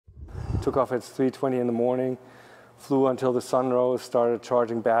took off at 3:20 in the morning, flew until the sun rose, started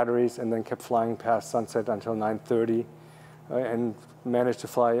charging batteries, and then kept flying past sunset until 9:30, and managed to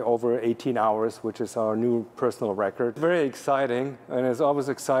fly over 18 hours, which is our new personal record. Very exciting, and it's always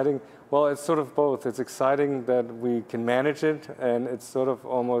exciting. Well, it's sort of both. It's exciting that we can manage it, and it's sort of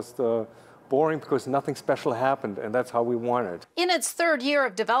almost boring because nothing special happened, and that's how we want it. In its third year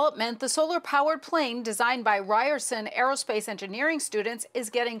of development, the solar-powered plane designed by Ryerson aerospace engineering students is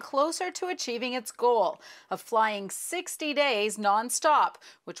getting closer to achieving its goal of flying 60 days non-stop,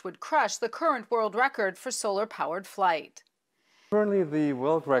 which would crush the current world record for solar-powered flight. Currently, the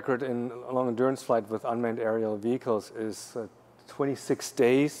world record in long-endurance flight with unmanned aerial vehicles is 26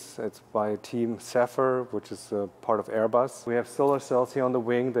 days. It's by Team Zephyr, which is part of Airbus. We have solar cells here on the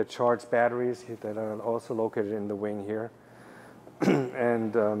wing that charge batteries that are also located in the wing here.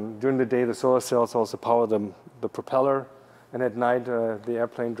 And during the day, the solar cells also power the propeller. And at night, the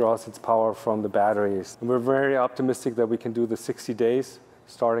airplane draws its power from the batteries. And we're very optimistic that we can do the 60 days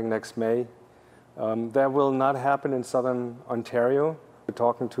starting next May. That will not happen in southern Ontario. We're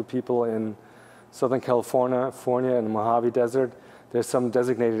talking to people in Southern California and the Mojave Desert. There's some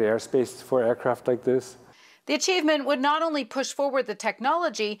designated airspace for aircraft like this. The achievement would not only push forward the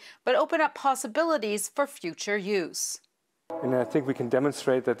technology, but open up possibilities for future use. And I think we can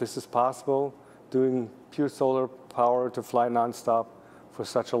demonstrate that this is possible, doing pure solar power to fly nonstop for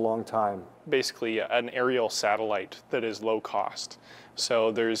such a long time. Basically an aerial satellite that is low cost.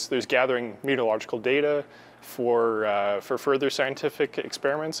 So there's gathering meteorological data for further scientific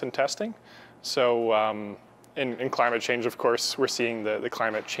experiments and testing. So in climate change, of course, we're seeing the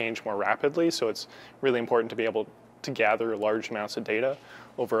climate change more rapidly, so it's really important to be able to gather large amounts of data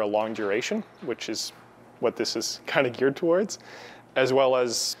over a long duration, which is what this is kind of geared towards, as well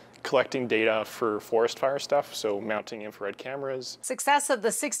as collecting data for forest fire stuff, so mounting infrared cameras. Success of the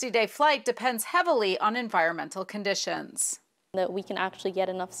 60-day flight depends heavily on environmental conditions. That we can actually get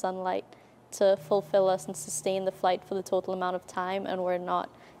enough sunlight to fulfill us and sustain the flight for the total amount of time, and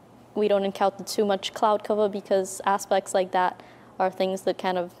we don't encounter too much cloud cover, because aspects like that are things that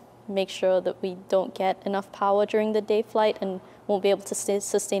kind of make sure that we don't get enough power during the day flight and won't be able to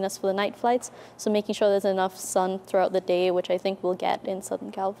sustain us for the night flights. So making sure there's enough sun throughout the day, which I think we'll get in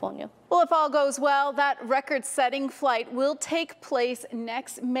Southern California. Well, if all goes well, that record-setting flight will take place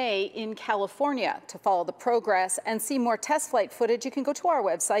next May in California. To follow the progress and see more test flight footage, you can go to our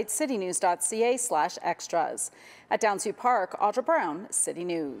website, citynews.ca/extras. At Downsview Park, Audra Brown, City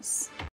News.